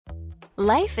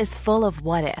Life is full of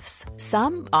what-ifs.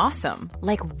 Some awesome,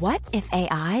 like what if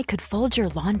AI could fold your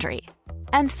laundry?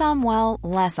 And some, well,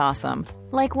 less awesome,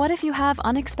 like what if you have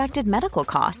unexpected medical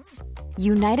costs?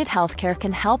 United Healthcare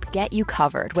can help get you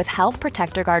covered with Health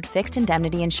Protector Guard fixed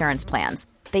indemnity insurance plans.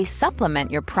 They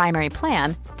supplement your primary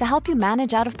plan to help you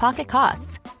manage out-of-pocket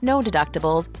costs. No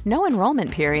deductibles, no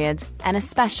enrollment periods, and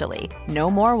especially no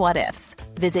more what-ifs.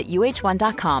 Visit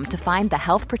uh1.com to find the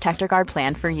Health Protector Guard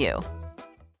plan for you.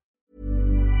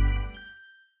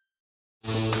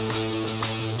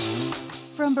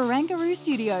 From Barangaroo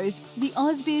Studios, the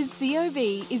AusBiz COB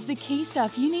is the key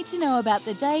stuff you need to know about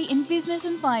the day in business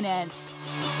and finance.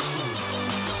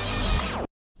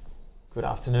 Good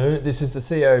afternoon. This is the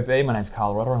COB. My name's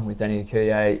Carl Rotter. I'm with Danny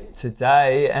Courier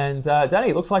today. And Danny,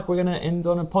 it looks like we're going to end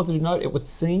on a positive note, it would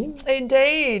seem.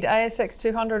 Indeed. ASX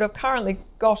 200 have currently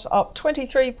got up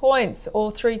 23 points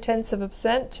or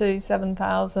 0.3% to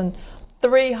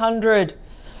 7,300.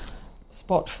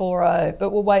 Spot 40, but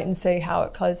we'll wait and see how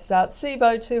it closes out.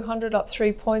 CBO 200 up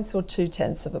 3 points or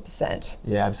 0.2%.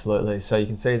 Yeah, absolutely. So you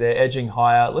can see they're edging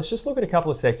higher. Let's just look at a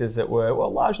couple of sectors that were, well,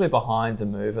 largely behind the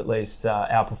move, at least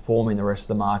outperforming the rest of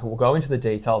the market. We'll go into the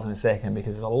details in a second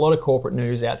because there's a lot of corporate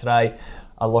news out today.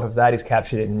 A lot of that is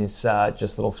captured in this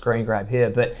just little screen grab here.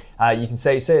 But you can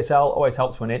see CSL always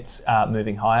helps when it's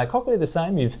moving higher. Cochlear the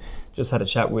same. You've just had a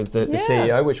chat with the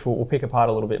CEO, which we'll pick apart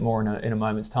a little bit more in a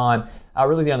moment's time.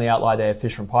 Really the only outlier there,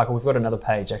 Fisher & Paykel. We've got another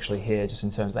page actually here just in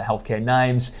terms of the healthcare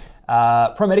names.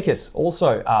 Pro Medicus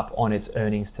also up on its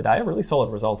earnings today. A really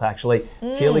solid result actually.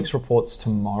 Telix reports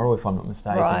tomorrow if I'm not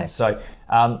mistaken. Right. So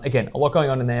again, a lot going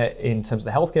on in there in terms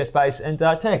of the healthcare space and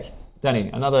tech. Danny,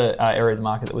 another area of the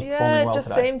market that was performing well today. Yeah, it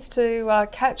just seems to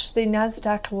catch the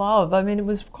NASDAQ love. I mean, it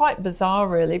was quite bizarre,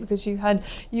 really, because you had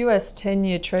US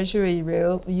 10-year Treasury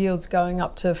yields going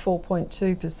up to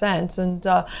 4.2%, and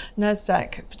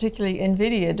NASDAQ, particularly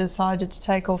NVIDIA, decided to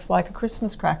take off like a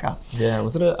Christmas cracker. Yeah,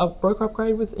 was it a broker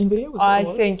upgrade with NVIDIA? I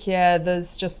think,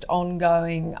 there's just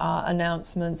ongoing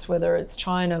announcements, whether it's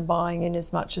China buying in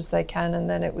as much as they can, and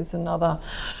then it was another,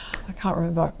 I can't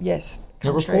remember, yes.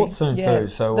 Country. It reports soon too.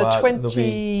 So the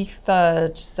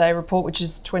 23rd they report, which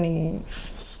is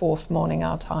 24th morning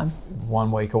our time.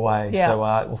 1 week away. Yeah. So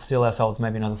we'll steal ourselves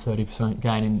maybe another 30%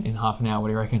 gain in half an hour. What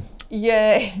do you reckon?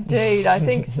 Yeah, indeed. I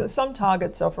think some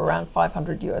targets of around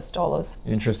 $500.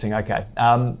 Interesting. Okay.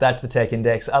 That's the tech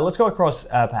index. Let's go across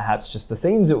perhaps just the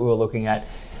themes that we were looking at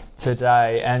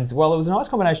today. And well, it was a nice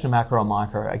combination of macro and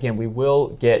micro. Again, we will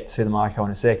get to the micro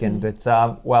in a second, but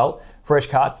fresh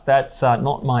cuts, that's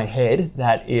not my head.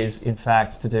 That is, in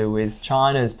fact, to do with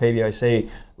China's PBOC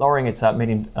lowering its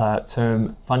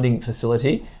medium-term funding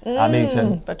facility.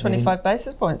 By 25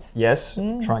 basis points. Yes,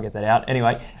 try and get that out.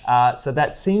 Anyway, so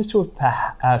that seems to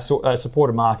have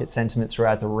supported market sentiment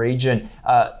throughout the region.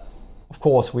 Of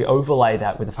course, we overlay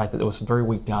that with the fact that there was some very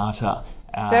weak data.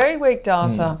 Very weak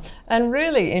data, and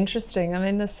really interesting. I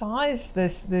mean, the size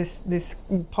this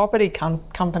property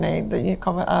company that you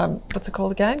cover, what's it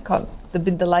called again?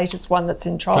 The latest one that's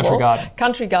in trouble.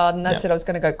 Country Garden. That's it. I was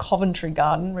going to go Coventry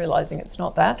Garden, realising it's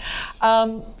not that.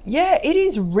 It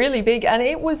is really big, and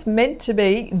it was meant to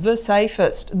be the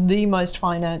safest, the most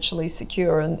financially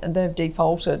secure, and they've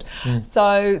defaulted.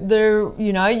 So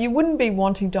you wouldn't be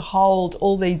wanting to hold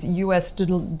all these US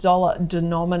dollar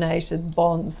denominated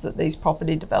bonds that these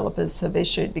property developers have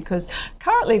issued, because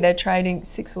currently they're trading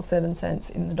 6 or 7 cents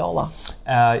in the dollar.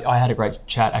 I had a great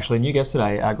chat, actually, new guest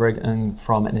today, Greg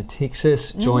from Natixis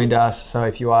joined us. So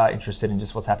if you are interested in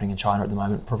just what's happening in China at the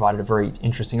moment, provided a very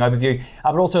interesting overview.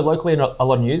 But also locally, a lot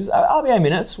of news. RBA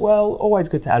minutes, well, always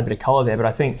good to add a bit of colour there, but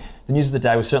I think the news of the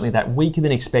day was certainly that weaker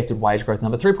than expected wage growth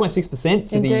number, 3.6%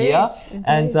 for the year. Indeed.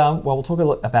 And we'll talk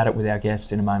about it with our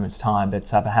guest in a moment's time, but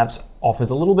perhaps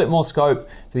offers a little bit more scope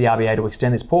for the RBA to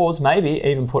extend this pause, maybe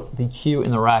even put the queue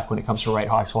in the rack when it comes to rate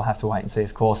hikes. We'll have to wait and see,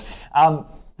 of course.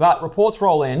 But reports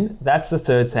roll in, that's the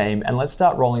third theme, and let's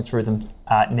start rolling through them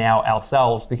now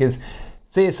ourselves, because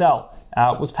CSL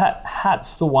was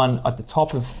perhaps the one at the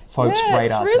top of folks'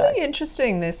 radar today. It's really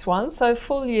interesting, this one. So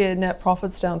full year net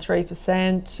profits down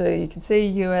 3%. So you can see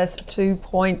US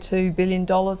 $2.2 billion,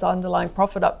 underlying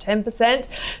profit up 10%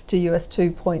 to US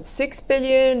 $2.6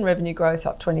 billion, revenue growth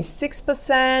up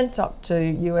 26%, up to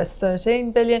US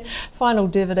 $13 billion, final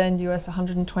dividend US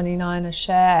 $129 a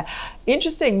share.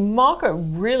 Interesting, market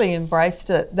really embraced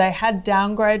it. They had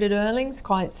downgraded earnings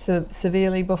quite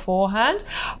severely beforehand,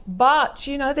 but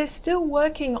they're still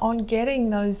working on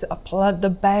getting those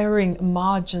the bearing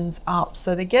margins up.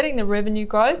 So they're getting the revenue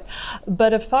growth,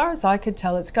 but as far as I could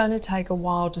tell, it's going to take a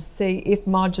while to see if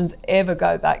margins ever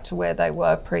go back to where they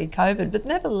were pre-COVID. But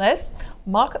nevertheless,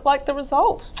 market liked the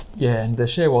result. Yeah, and the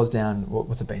share was down,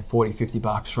 what's it been,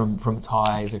 $40-50 from its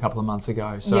highs a couple of months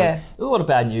ago. So there's a lot of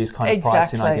bad news kind of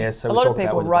priced in, I guess. So a lot of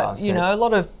people, a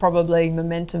lot of probably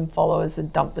momentum followers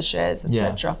had dumped the shares,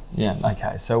 etc. Yeah,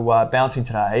 okay. So bouncing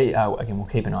today, again, we'll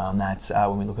keep an eye on that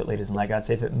when we look at leaders and laggards,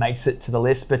 see if it makes it to the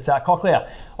list. But Cochlear,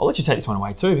 I'll let you take this one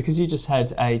away too, because you just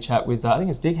had a chat with, I think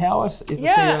it's Dig Howard, is the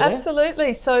CEO there? Yeah,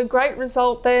 absolutely. So great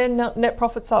result there. Net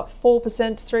profits up 4%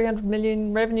 to $300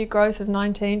 million, revenue growth of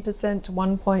 19% to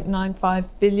 $1.95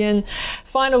 billion.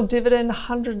 Final dividend,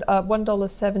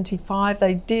 $1.75.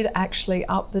 They did actually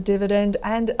up the dividend,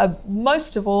 and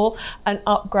most of all, an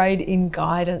upgrade in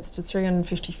guidance to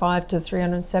 $355 to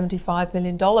 $375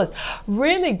 million.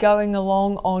 Really going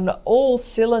along on all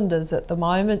cylinders at the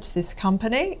moment, this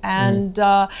company. And,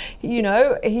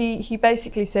 he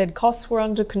basically said costs were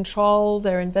under control.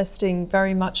 They're investing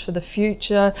very much for the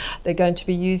future. They're going to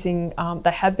be using,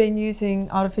 they have been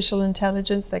using artificial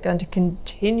intelligence. They're going to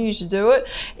continue to do it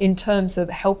in terms of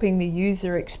helping the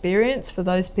user experience for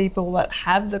those people that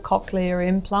have the cochlear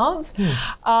implants.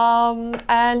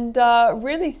 And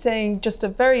really seeing just a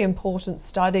very important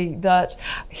study that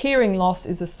hearing loss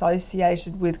is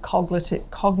associated with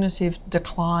cognitive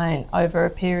decline over a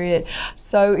period.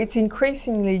 So it's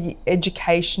increasingly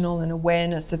educational and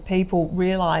awareness of people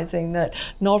realising that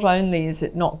not only is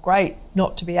it not great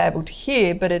not to be able to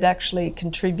hear, but it actually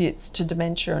contributes to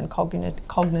dementia and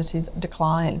cognitive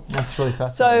decline. That's really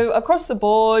fascinating. So across the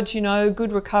board,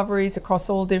 good recoveries across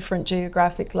all different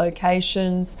geographic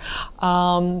locations,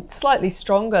 slightly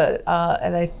stronger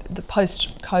the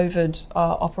post-COVID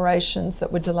operations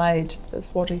that were delayed. That's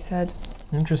what he said.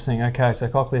 Interesting. Okay, so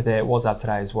Cochlear there was up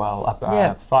today as well, up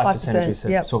 5% as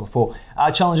we saw before.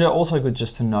 Challenger, also good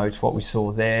just to note what we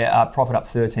saw there. Profit up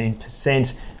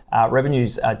 13%.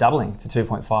 Revenues doubling to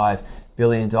 $2.5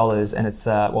 billion, and its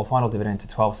final dividend to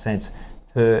 12 cents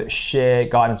per share.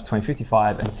 Guidance between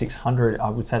 55 and 600. I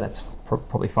would say that's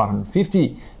probably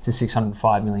 $550 to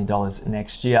 $605 million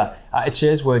next year. Its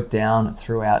shares were down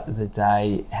throughout the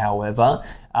day, however.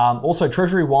 Also,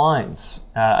 Treasury Wines,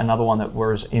 another one that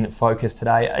was in focus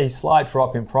today. A slight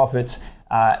drop in profits.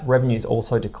 Revenues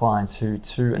also declined to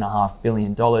 $2.5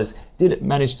 billion. Did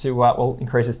manage to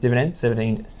increase its dividend,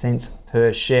 17 cents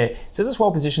per share. So it's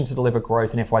well positioned to deliver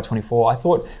growth in FY24. I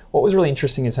thought what was really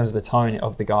interesting in terms of the tone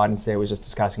of the guidance there was just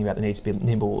discussing about the need to be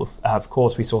nimble. Of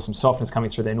course, we saw some softness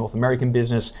coming through their North American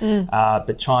business,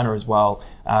 but China as well.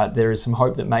 There is some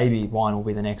hope that maybe wine will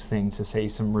be the next thing to see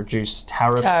some reduced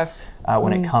tariffs.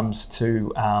 When it comes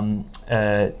to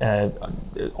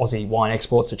Aussie wine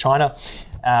exports to China.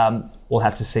 We'll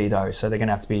have to see though, so they're going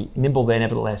to have to be nimble there.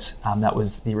 Nevertheless, that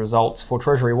was the results for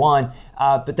Treasury Wine.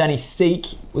 But Danny,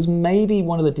 Seek was maybe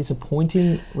one of the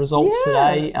disappointing results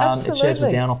today. Its shares were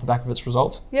down off the back of its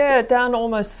results. Yeah, down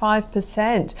almost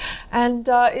 5%, and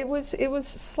it was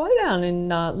slow down in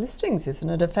listings, isn't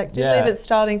it? Effectively, that's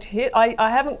starting to hit.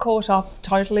 I haven't caught up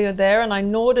totally there,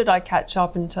 and nor did I catch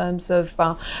up in terms of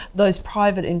those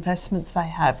private investments they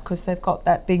have, because they've got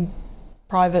that big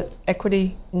private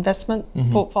equity investment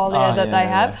portfolio that they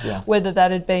have, whether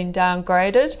that had been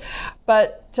downgraded.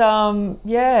 But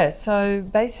so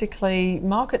basically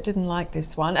market didn't like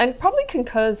this one, and probably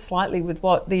concurs slightly with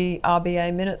what the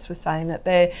RBA minutes were saying, that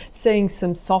they're seeing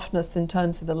some softness in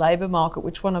terms of the labour market,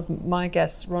 which one of my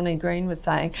guests, Ronnie Green, was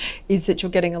saying is that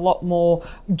you're getting a lot more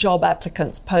job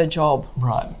applicants per job.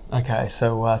 Right, okay,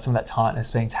 so some of that tightness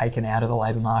being taken out of the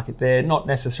labour market there, not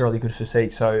necessarily good for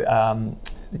Seek. So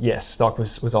yes, stock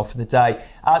was off for the day.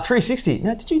 360.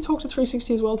 Now, did you talk to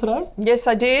 360 as well today? Yes,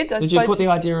 I did. Did you put the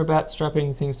idea about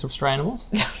strapping things to stray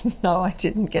animals? No, I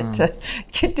didn't get to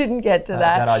that.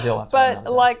 That ideal.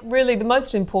 But really, the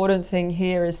most important thing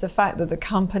here is the fact that the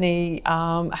company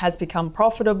has become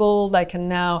profitable. They can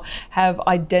now have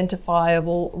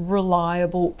identifiable,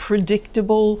 reliable,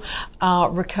 predictable,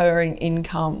 recurring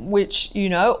income, which,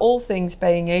 all things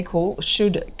being equal,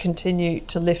 should continue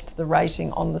to lift the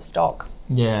rating on the stock.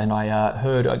 Yeah, and I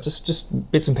heard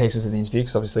just bits and pieces of the interview,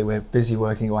 because obviously we're busy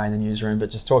working away in the newsroom, but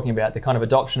just talking about the kind of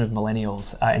adoption of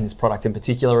millennials in this product in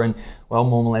particular, and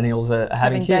more millennials are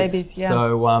having kids. Babies, yeah.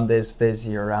 So there's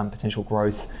your potential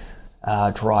growth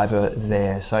driver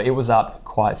there. So it was up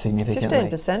quite significantly.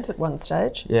 15% at one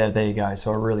stage. Yeah, there you go.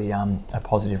 So a really a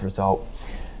positive result.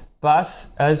 But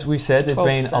as we said, there's 12%.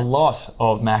 Been a lot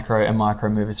of macro and micro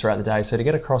movers throughout the day. So to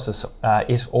get across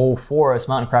it all for us,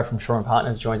 Martin Crabb from Shaw and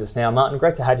Partners joins us now. Martin,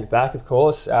 great to have you back, of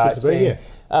course. Good to be here.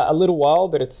 A little while,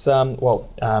 but it's a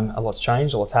lot's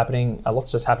changed, a lot's happening, a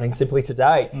lot's just happening simply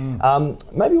today.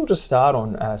 Maybe we'll just start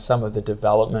on some of the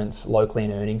developments locally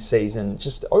in earnings season.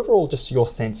 Just overall, just your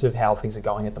sense of how things are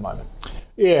going at the moment.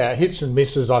 Yeah, hits and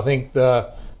misses. I think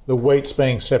the the wheat's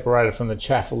being separated from the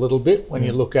chaff a little bit when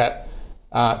you look at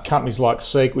companies like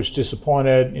Seek, which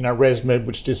disappointed, ResMed,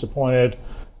 which disappointed,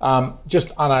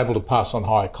 just unable to pass on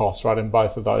higher costs, right? In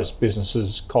both of those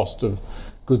businesses, cost of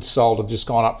goods sold have just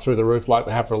gone up through the roof like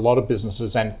they have for a lot of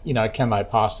businesses, and, can they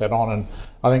pass that on? And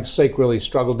I think Seek really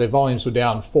struggled. Their volumes were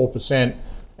down 4%,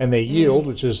 and their yield,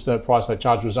 which is the price they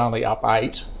charged, was only up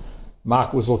 8%.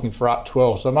 Market was looking for up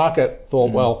 12%. So market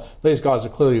thought, well, these guys are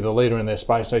clearly the leader in their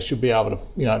space. They should be able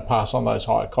to, pass on those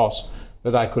higher costs,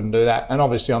 but they couldn't do that. And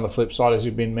obviously on the flip side, as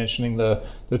you've been mentioning, the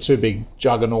two big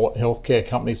juggernaut healthcare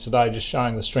companies today just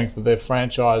showing the strength of their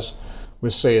franchise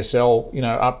with CSL,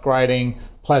 upgrading.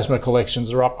 Plasma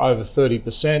collections are up over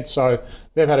 30%. So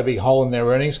they've had a big hole in their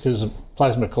earnings because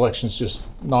plasma collections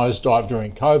just nosedived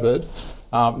during COVID.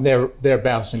 They're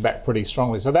bouncing back pretty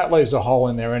strongly. So that leaves a hole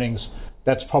in their earnings.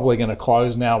 That's probably going to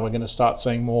close now. We're going to start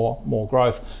seeing more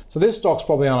growth. So this stock's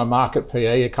probably on a market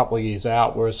PE a couple of years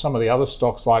out, whereas some of the other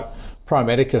stocks like Pro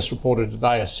Medicus reported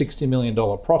today a $60 million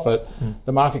profit.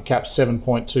 The market cap's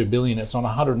 $7.2 billion. It's on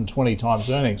 120 times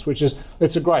earnings,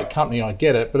 it's a great company, I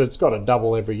get it, but it's got to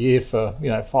double every year for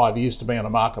 5 years to be on a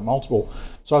market multiple.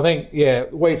 So I think,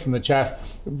 wheat from the chaff,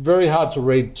 very hard to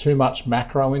read too much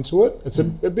macro into it. It's a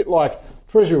bit like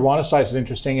Treasury Wine Estates is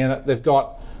interesting in that they've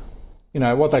got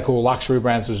what they call luxury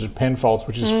brands, which is Penfolds,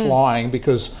 which is flying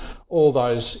because all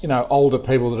those, older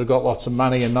people that have got lots of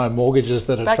money and no mortgages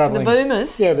that are back travelling. To the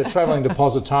boomers. Yeah, they're travelling to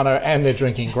Positano and they're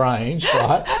drinking Grange,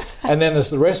 right? And then there's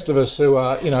the rest of us who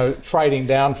are, trading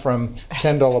down from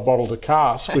 $10 bottle to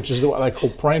cask, which is what they call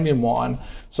premium wine.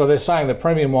 So they're saying the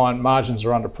premium wine margins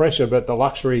are under pressure, but the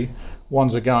luxury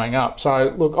ones are going up.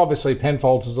 So look, obviously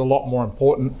Penfolds is a lot more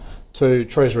important to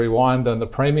Treasury Wine than the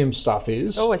premium stuff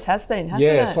is. Always has been, hasn't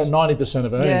it? Yeah, so 90%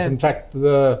 of earnings. Yeah. In fact,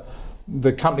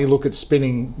 the company look at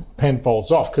spinning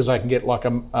Penfolds off because they can get like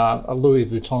a Louis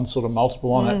Vuitton sort of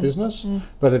multiple on that business,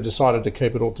 but they've decided to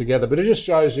keep it all together. But it just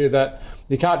shows you that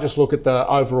you can't just look at the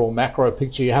overall macro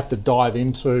picture. You have to dive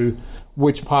into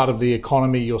which part of the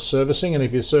economy you're servicing, and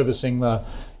if you're servicing the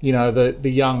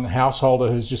young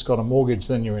householder who's just got a mortgage,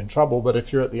 then you're in trouble. But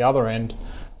if you're at the other end,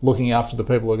 looking after the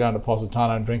people who are going to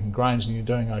Positano and drinking Grange, and you're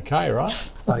doing okay, right?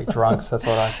 Bloody drunks, that's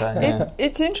what I say. Yeah.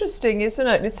 It's interesting, isn't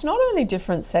it? It's not only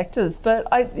different sectors, but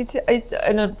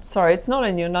it's not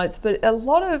in your notes, but a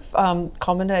lot of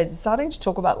commentators are starting to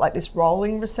talk about like this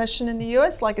rolling recession in the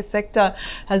US, like a sector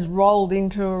has rolled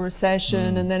into a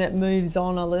recession and then it moves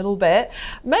on a little bit.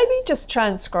 Maybe just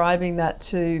transcribing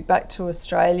that back to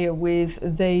Australia with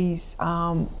these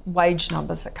wage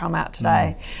numbers that come out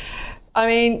today. I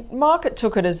mean, market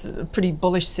took it as a pretty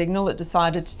bullish signal. It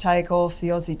decided to take off. The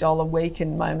Aussie dollar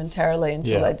weakened momentarily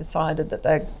until they decided that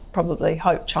they probably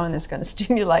hope China's going to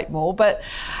stimulate more. But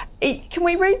can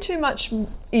we read too much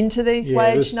into these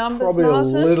wage numbers, probably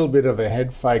Martin? A little bit of a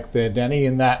head fake there, Danny,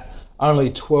 in that only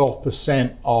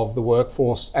 12% of the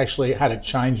workforce actually had a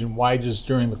change in wages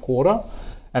during the quarter.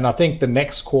 And I think the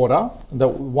next quarter, the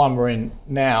one we're in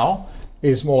now,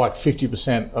 is more like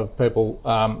 50% of people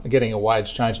getting a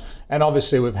wage change. And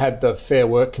obviously we've had the Fair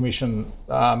Work Commission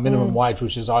minimum wage,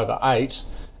 which is over 8%.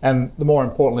 And more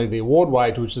importantly, the award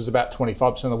wage, which is about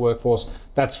 25% of the workforce,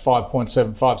 that's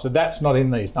 5.75. So that's not in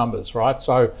these numbers, right?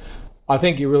 So I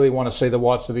think you really want to see the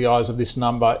whites of the eyes of this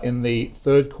number in the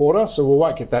third quarter. So we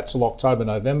won't get that till October,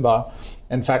 November.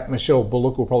 In fact, Michelle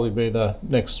Bullock will probably be the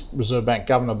next Reserve Bank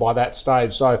governor by that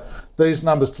stage. So these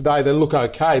numbers today, they look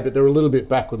okay, but they're a little bit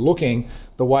backward looking.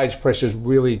 The wage pressure is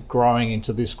really growing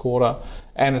into this quarter.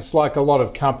 And it's like a lot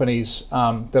of companies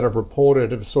that have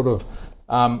reported have sort of,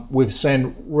 we've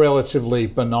seen relatively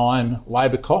benign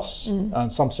labour costs.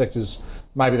 And some sectors,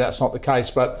 maybe that's not the case,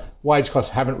 but wage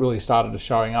costs haven't really started to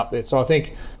showing up there. So I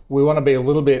think we want to be a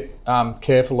little bit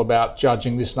careful about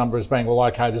judging this number as being, well,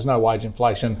 okay, there's no wage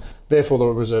inflation, therefore the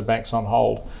Reserve Bank's on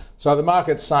hold. So the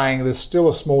market's saying there's still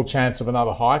a small chance of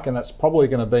another hike, and that's probably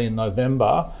going to be in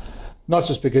November, not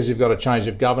just because you've got a change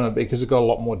of government, because you've got a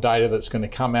lot more data that's going to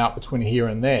come out between here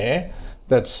and there.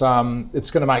 That's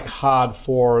it's going to make hard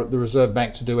for the Reserve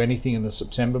Bank to do anything in the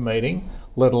September meeting,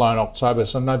 let alone October.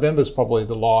 So November's probably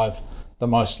the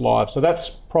most live. So that's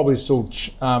probably still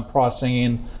pricing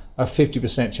in a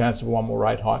 50% chance of one more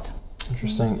rate hike.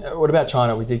 Interesting. What about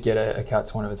China? We did get a cut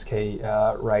to one of its key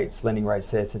lending rates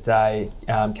there today.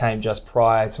 Came just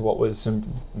prior to what was some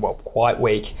quite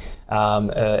weak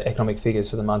economic figures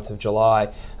for the month of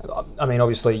July. I mean,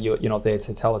 obviously you're not there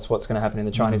to tell us what's going to happen in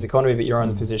the Chinese economy, but you're in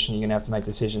the position you're going to have to make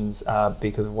decisions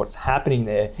because of what's happening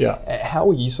there. Yeah. How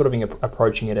are you sort of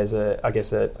approaching it as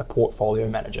a portfolio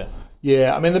manager?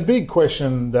 Yeah, I mean, the big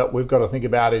question that we've got to think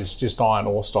about is just iron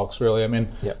ore stocks, really. I mean,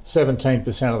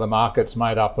 17% of the market's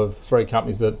made up of 3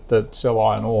 companies that sell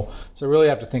iron ore. So really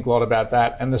have to think a lot about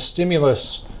that. And the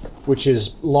stimulus, which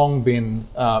has long been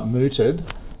mooted,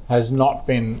 has not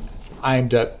been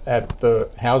aimed at the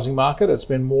housing market. It's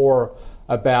been more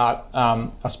about,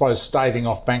 I suppose, staving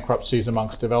off bankruptcies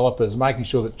amongst developers, making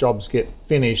sure that jobs get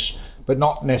finished, but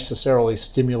not necessarily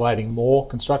stimulating more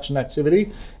construction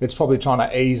activity. It's probably trying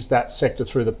to ease that sector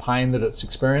through the pain that it's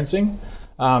experiencing.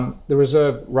 The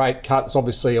reserve rate cut is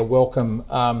obviously a welcome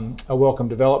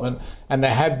development, and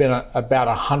there have been about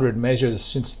 100 measures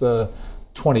since the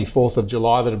 24th of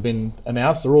July that have been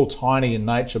announced. They're all tiny in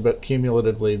nature, but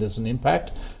cumulatively there's an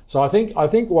impact. So I think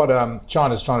what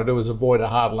China's trying to do is avoid a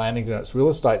hard landing in its real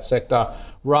estate sector,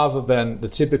 rather than the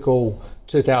typical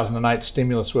 2008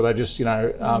 stimulus where they just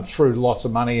threw lots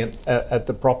of money at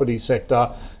the property sector,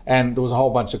 and there was a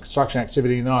whole bunch of construction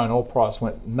activity and the iron ore price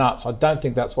went nuts. I don't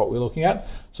think that's what we're looking at.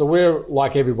 So we're,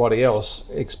 like everybody else,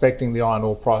 expecting the iron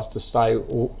ore price to stay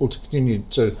or to continue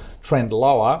to trend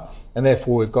lower, and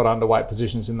therefore we've got underweight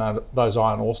positions in those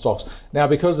iron ore stocks. Now,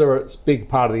 because they're a big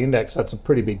part of the index, that's a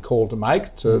pretty big call to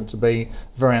make, to be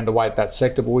very underweight that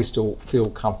sector, but we still feel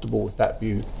comfortable with that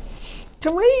view.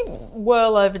 Can we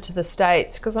whirl over to the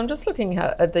States? Because I'm just looking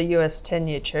at the US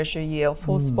 10-year Treasury yield,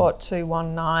 full spot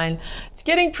 219. It's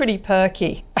getting pretty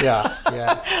perky.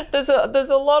 Yeah. There's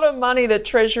a lot of money that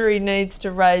Treasury needs to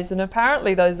raise, and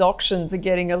apparently those auctions are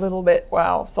getting a little bit,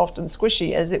 soft and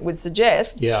squishy, as it would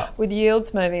suggest, with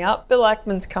yields moving up. Bill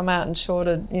Ackman's come out and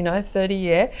shorted,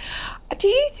 30-year. Do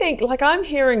you think, I'm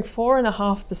hearing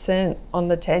 4.5% on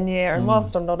the 10-year, and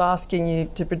whilst I'm not asking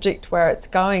you to predict where it's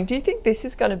going, do you think this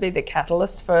is going to be the catalyst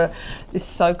for this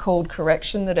so-called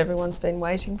correction that everyone's been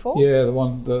waiting for? Yeah,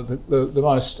 the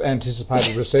most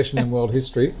anticipated recession in world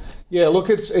history. Yeah, look,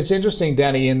 it's interesting,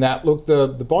 Danny, in that, look, the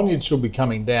bond yield should be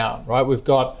coming down, right? We've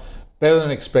got better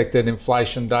than expected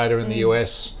inflation data in the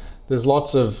US. There's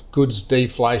lots of goods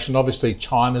deflation. Obviously,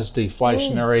 China's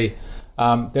deflationary.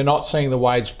 They're not seeing the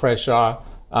wage pressure.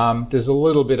 There's a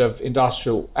little bit of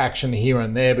industrial action here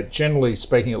and there, but generally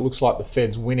speaking, it looks like the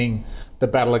Fed's winning the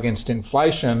battle against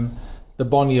inflation. The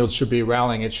bond yield should be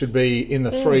rallying. It should be in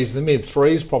the threes, the mid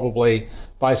threes probably,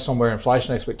 based on where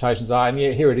inflation expectations are. And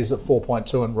yeah, here it is at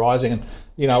 4.2 and rising.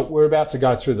 And we're about to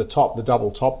go through the double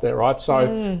top there, right?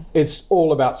 So it's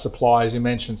all about supply, as you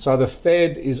mentioned. So the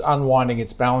Fed is unwinding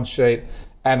its balance sheet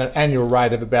at an annual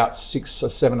rate of about 600 or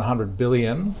 700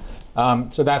 billion.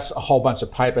 So that's a whole bunch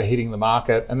of paper hitting the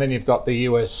market. And then you've got the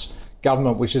US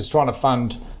government, which is trying to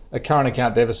fund a current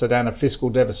account deficit and a fiscal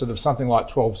deficit of something like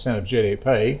 12% of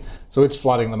GDP. So it's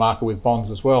flooding the market with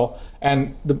bonds as well.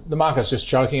 And the market's just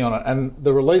choking on it. And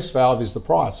the release valve is the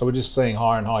price. So we're just seeing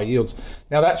higher and higher yields.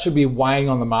 Now that should be weighing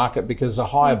on the market because a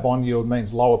higher bond yield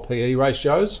means lower PE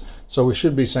ratios. So we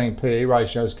should be seeing PE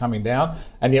ratios coming down.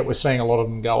 And yet we're seeing a lot of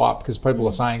them go up because people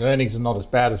are saying earnings are not as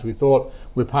bad as we thought.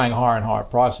 We're paying higher and higher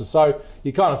prices. So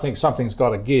you kind of think something's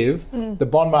got to give. The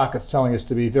bond market's telling us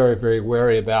to be very, very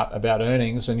wary about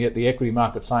earnings, and yet the equity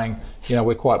market's saying,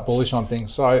 we're quite bullish on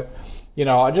things. So,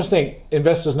 I just think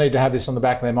investors need to have this on the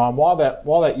back of their mind. While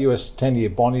that US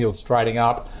 10-year bond yield's trading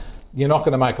up, you're not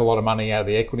going to make a lot of money out of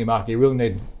the equity market. You really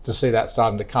need to see that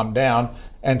starting to come down,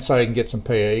 and so you can get some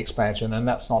PE expansion, and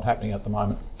that's not happening at the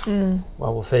moment.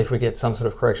 Well, we'll see if we get some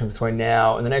sort of correction between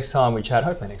now and the next time we chat,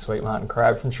 hopefully next week. Martin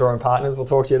Crabb from Shaw & Partners. We'll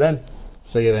talk to you then.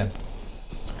 See you then.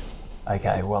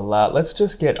 Okay, well, let's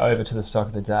just get over to the stock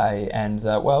of the day. And,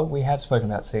 we have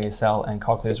spoken about CSL and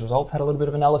Cochlear's results, had a little bit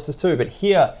of analysis too. But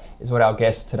here is what our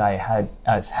guest today had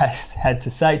to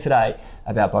say today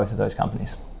about both of those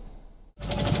companies.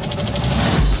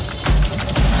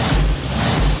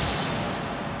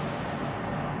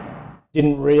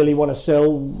 Didn't really want to sell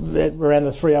around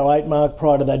the 308 mark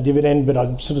prior to that dividend, but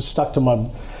I sort of stuck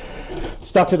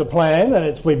to the plan,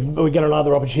 and we got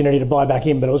another opportunity to buy back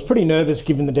in. But I was pretty nervous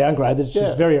given the downgrade. It's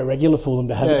just very irregular for them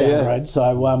to have a downgrade.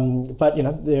 So, but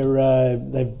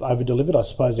they've over-delivered, I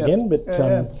suppose, again. But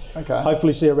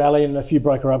hopefully see a rally and a few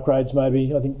broker upgrades.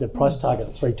 Maybe I think the price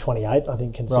target's 328. I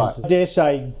think consensus. Right. I dare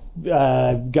say,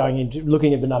 going into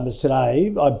looking at the numbers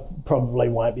today, I probably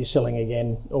won't be selling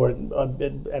again, or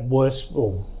at worst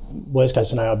case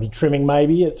scenario, I'd be trimming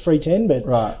maybe at 310,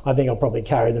 but I think I'll probably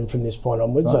carry them from this point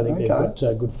onwards. Right, I think they've got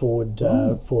good forward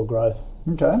growth.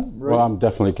 Okay. Well, I'm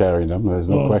definitely carrying them. There's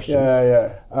no question.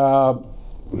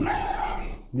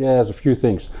 There's a few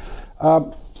things.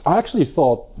 I actually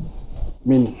thought,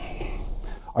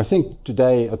 I think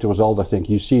today at the result, I think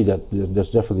you see that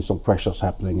there's definitely some pressures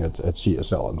happening at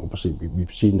CSL, and obviously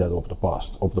we've seen that over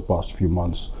the past few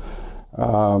months.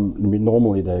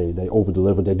 Normally they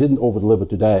over-deliver. They didn't over-deliver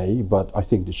today, but I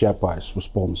think the share price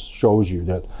response shows you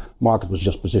that market was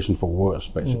just positioned for worse,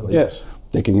 basically. Yes.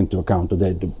 Taking into account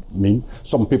that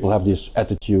some people have this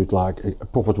attitude like a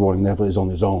profit warning never is on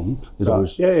its own.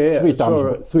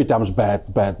 Three times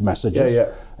bad messages.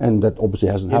 And that obviously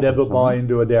hasn't happened. You never buy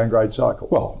into a downgrade cycle.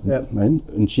 Well,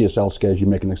 in CSL's case, you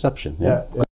make an exception. Yeah.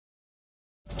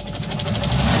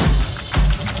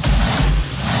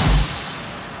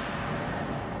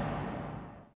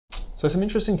 So some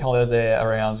interesting colour there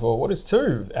around, well, what is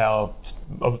two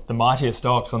of the mightier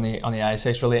stocks on the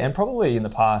ASX really, and probably in the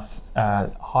past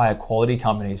higher quality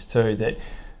companies too that,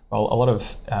 well, a lot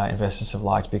of investors have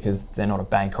liked because they're not a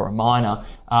bank or a miner.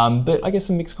 But I guess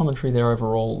some mixed commentary there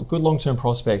overall. Good long-term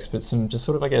prospects, but some just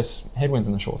sort of, I guess, headwinds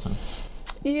in the short term.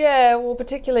 Yeah, well,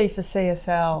 particularly for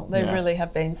CSL, they really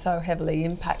have been so heavily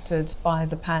impacted by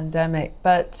the pandemic.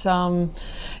 But I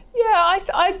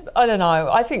don't know.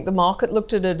 I think the market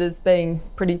looked at it as being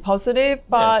pretty positive,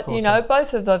 but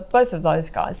both of those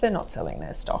guys, they're not selling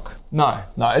their stock. No,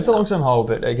 it's a long-term hold,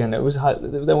 but again, they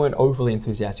weren't overly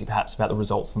enthusiastic perhaps about the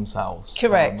results themselves.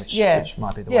 Correct. Which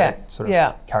might be the way to sort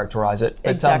of characterise it.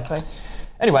 But, exactly.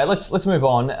 Anyway, let's move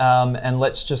on and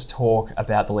let's just talk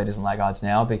about the leaders and laggards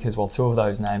now because, well, two of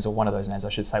those names, or one of those names I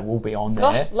should say, will be on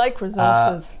there. Lake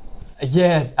Resources.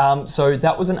 So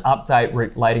that was an update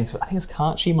relating to, I think it's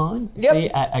Kachi Mine, Kachi.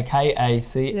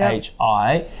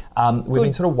 We've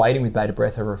been sort of waiting with bated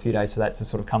breath over a few days for that to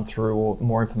sort of come through, or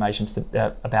more information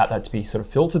about that to be sort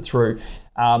of filtered through.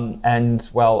 And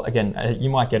well, again, you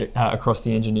might get it across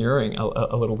the engineering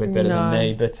a little bit better than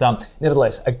me, but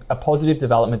nevertheless, a positive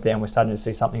development there, and we're starting to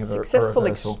see something of successful a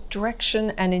reversal. Extraction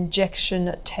and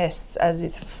injection tests at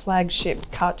its flagship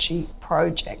Kachi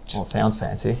project. Well, sounds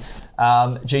fancy.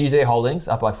 GUD Holdings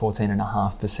up by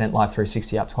 14.5%, Life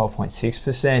 360 up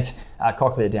 12.6%,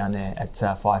 Cochlear down there at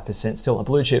 5%, still a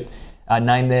blue chip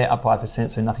name there, up 5%,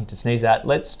 so nothing to sneeze at.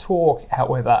 Let's talk,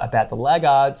 however, about the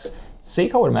laggards.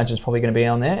 Seek, I would imagine, is probably going to be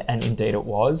on there, and indeed it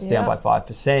was, down by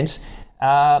 5%.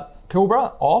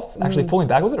 Pilbara off, actually pulling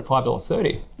back. Was it at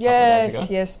 $5.30?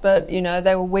 Yes, but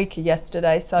they were weaker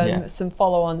yesterday, so some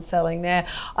follow-on selling there.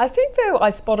 I think I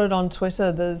spotted on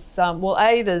Twitter there's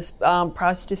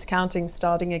price discounting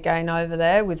starting again over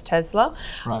there with Tesla,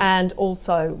 and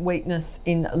also weakness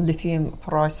in lithium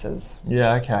prices.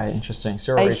 Yeah, okay, interesting.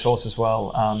 Sierra Resource as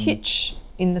well. Hitch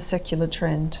in the secular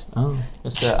trend. Oh,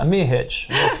 just a mere hitch,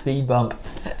 a little speed bump.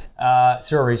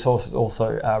 Sierra Resource is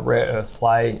also a rare earth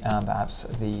play, perhaps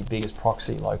the biggest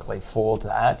proxy locally for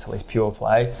that, at least pure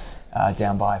play,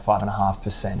 down by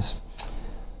 5.5%.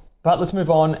 But let's move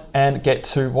on and get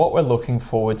to what we're looking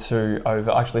forward to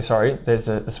there's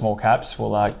the small caps.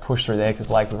 We'll push through there because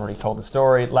we've already told the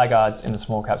story. Laggards in the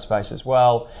small cap space as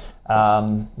well.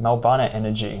 Melbourne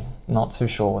Energy, not too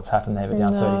sure what's happened there, but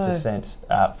down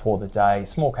 30% for the day.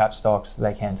 Small cap stocks,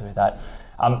 they can do that.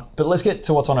 But let's get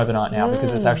to what's on overnight now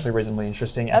because it's actually reasonably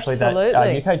interesting. Actually,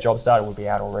 that UK jobs data will be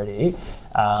out already.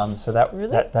 So that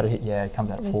it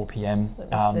comes out at 4 p.m.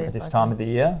 At this time of the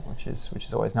year, which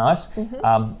is always nice.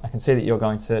 I can see that you're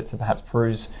going to perhaps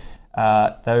peruse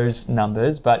those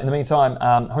numbers. But in the meantime,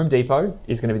 Home Depot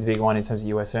is going to be the big one in terms of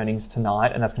US earnings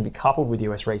tonight, and that's going to be coupled with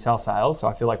US retail sales. So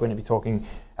I feel like we're going to be talking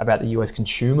about the US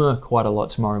consumer quite a lot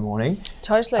tomorrow morning.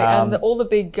 Totally, and all the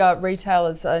big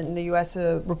retailers in the US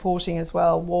are reporting as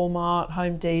well. Walmart,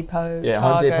 Home Depot, Target.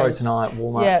 Home Depot tonight,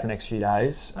 Walmart's the next few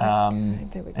days. Okay,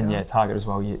 there we go. And Target as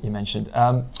well, you mentioned.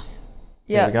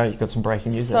 There we go, you've got some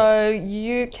breaking news there.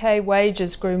 So UK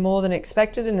wages grew more than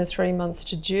expected in the 3 months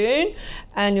to June.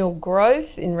 Annual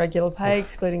growth in regular pay,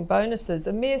 excluding bonuses,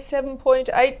 a mere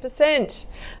 7.8%.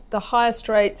 The highest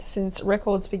rate since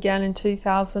records began in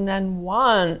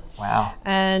 2001. Wow.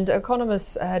 And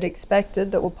economists had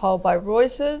expected that were polled by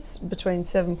Reuters between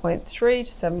 7.3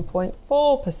 to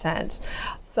 7.4%.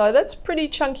 So that's pretty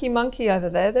chunky monkey over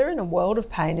there. They're in a world of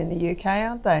pain in the UK,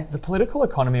 aren't they? The political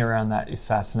economy around that is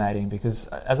fascinating because,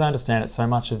 as I understand it, so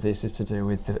much of this is to do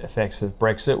with the effects of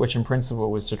Brexit, which in principle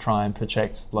was to try and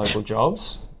protect local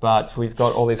jobs. But we've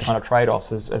got all these kind of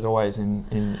trade-offs, as always,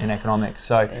 in economics.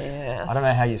 So yes. I don't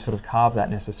know how you sort of carve that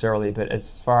necessarily, but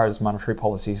as far as monetary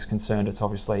policy is concerned, it's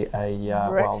obviously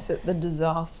Brexit, the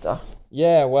disaster.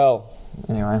 Yeah, well,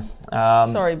 anyway.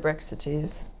 Sorry,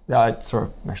 Brexiteers. Actually,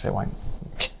 I won't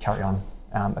carry on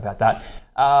about that.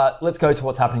 Let's go to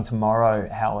what's happening tomorrow,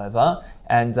 however.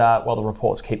 And while the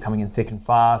reports keep coming in thick and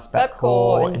fast,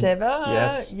 Bapcor, Endeavour,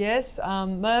 yes,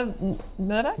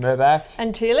 Mirvac,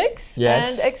 and Telix,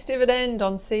 yes, and ex-dividend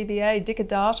on CBA, Dicker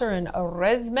Data and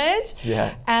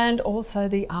ResMed, and also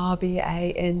the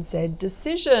RBA NZ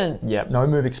decision. Yeah, no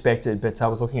move expected, but I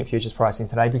was looking at futures pricing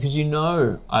today because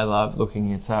I love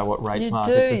looking at what rates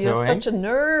markets are doing. You're such a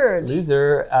nerd.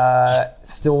 Loser.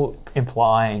 Still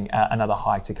implying another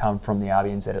hike to come from the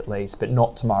RBNZ at least, but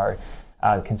not tomorrow.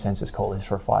 The consensus call is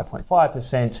for a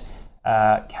 5.5%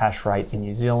 cash rate in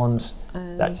New Zealand.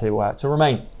 That to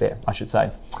remain there, I should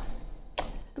say.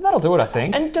 But that'll do it, I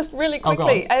think. And just really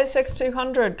quickly, ASX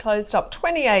 200 closed up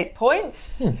 28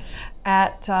 points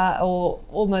at or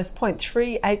almost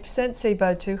 0.38%.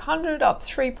 CBO 200 up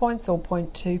 3 points or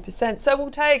 0.2%. So we'll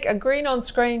take a green on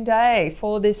screen day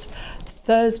for this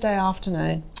Thursday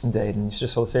afternoon. Indeed, and you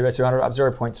just saw the CBO 200 up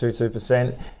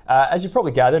 0.22%. As you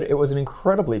probably gathered, it was an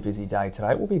incredibly busy day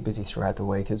today. It will be busy throughout the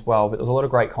week as well, but there's a lot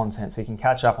of great content, so you can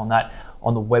catch up on that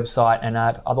on the website and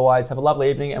app. Otherwise, have a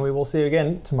lovely evening, and we will see you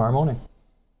again tomorrow morning.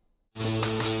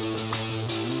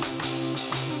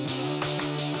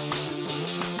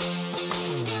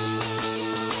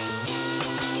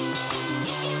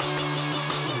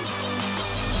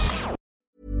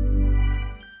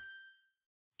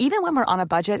 Even when we're on a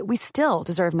budget, we still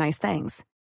deserve nice things.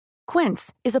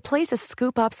 Quince is a place to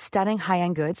scoop up stunning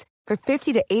high-end goods for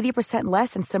 50 to 80%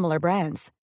 less than similar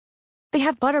brands. They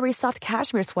have buttery soft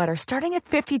cashmere sweaters starting at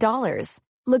 $50,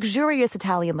 luxurious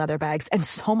Italian leather bags, and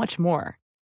so much more.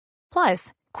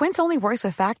 Plus, Quince only works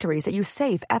with factories that use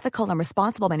safe, ethical, and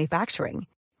responsible manufacturing.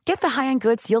 Get the high-end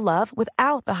goods you'll love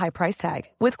without the high price tag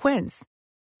with Quince.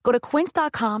 Go to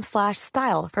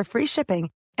quince.com/style for free shipping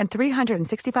and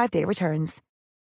 365-day returns.